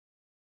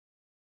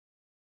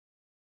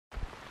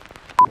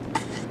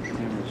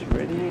Camera's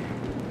ready.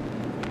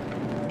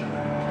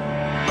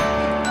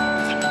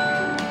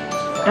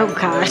 Oh,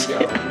 gosh.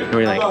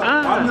 We're like,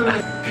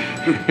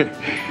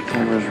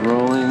 Camera's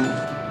rolling.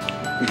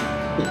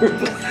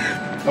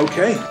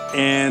 Okay.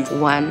 And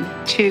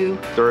 1, 2,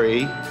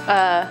 3.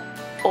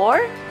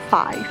 4,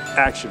 5.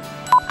 action.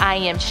 I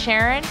am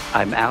Sharon.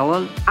 I'm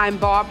Alan. I'm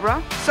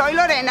Barbara. Soy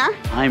Lorena.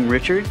 I'm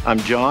Richard. I'm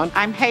John.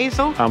 I'm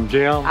Hazel. I'm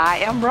Dale. I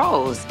am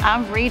Rose.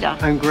 I'm Rita.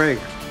 I'm Greg.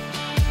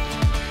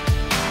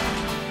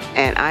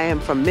 And I am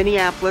from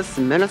Minneapolis,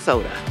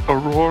 Minnesota.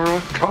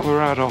 Aurora,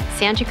 Colorado.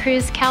 Santa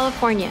Cruz,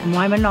 California.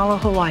 Waimanalo,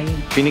 Hawaii.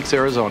 Phoenix,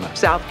 Arizona.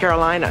 South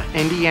Carolina.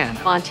 Indiana.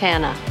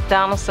 Montana.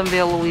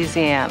 Donaldsonville,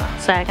 Louisiana.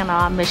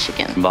 Saginaw,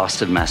 Michigan.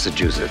 Boston,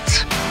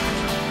 Massachusetts.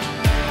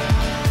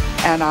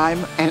 And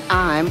I'm.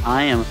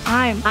 I am.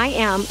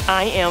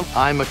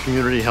 I'm a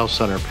community health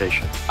center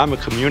patient. I'm a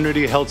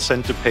community health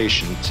center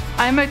patient.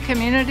 I'm a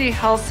community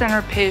health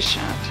center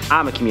patient.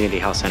 I'm a community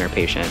health center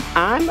patient.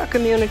 I'm a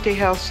community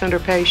health center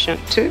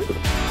patient, too.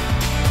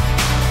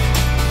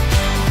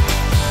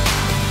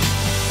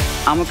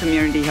 I'm a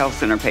community health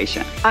center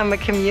patient. I'm a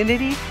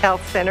community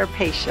health center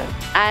patient.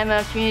 I'm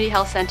a community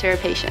health center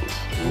patient.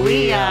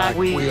 We are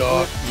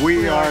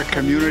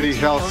community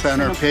health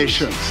center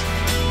patients.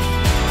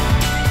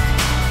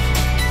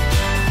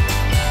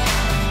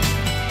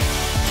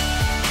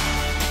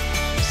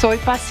 Soy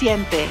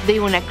paciente de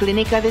una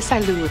clínica de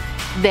salud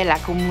de la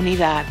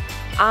comunidad.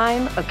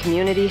 I'm a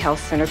community health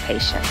center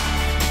patient.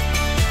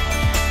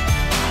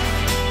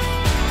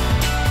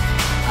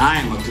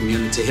 I'm a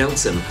community health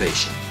center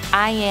patient.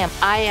 I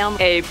am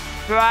A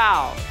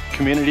proud.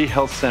 Community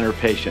health center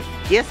patient.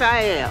 Yes, I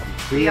am.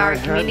 We are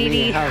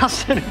community health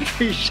center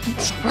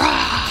patients.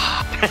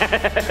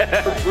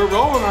 We're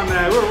rolling on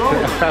that. We're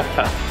rolling.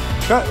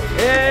 Cut.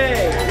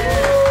 Hey!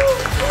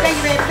 Thank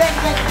you, baby.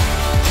 Thank you.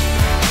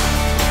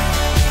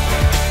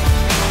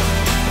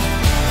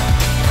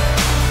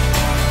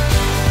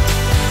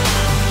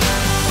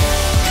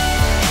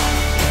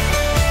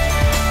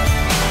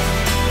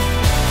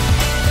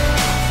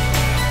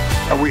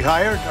 Are we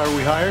hired? Are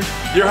we hired?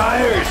 You're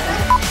hired.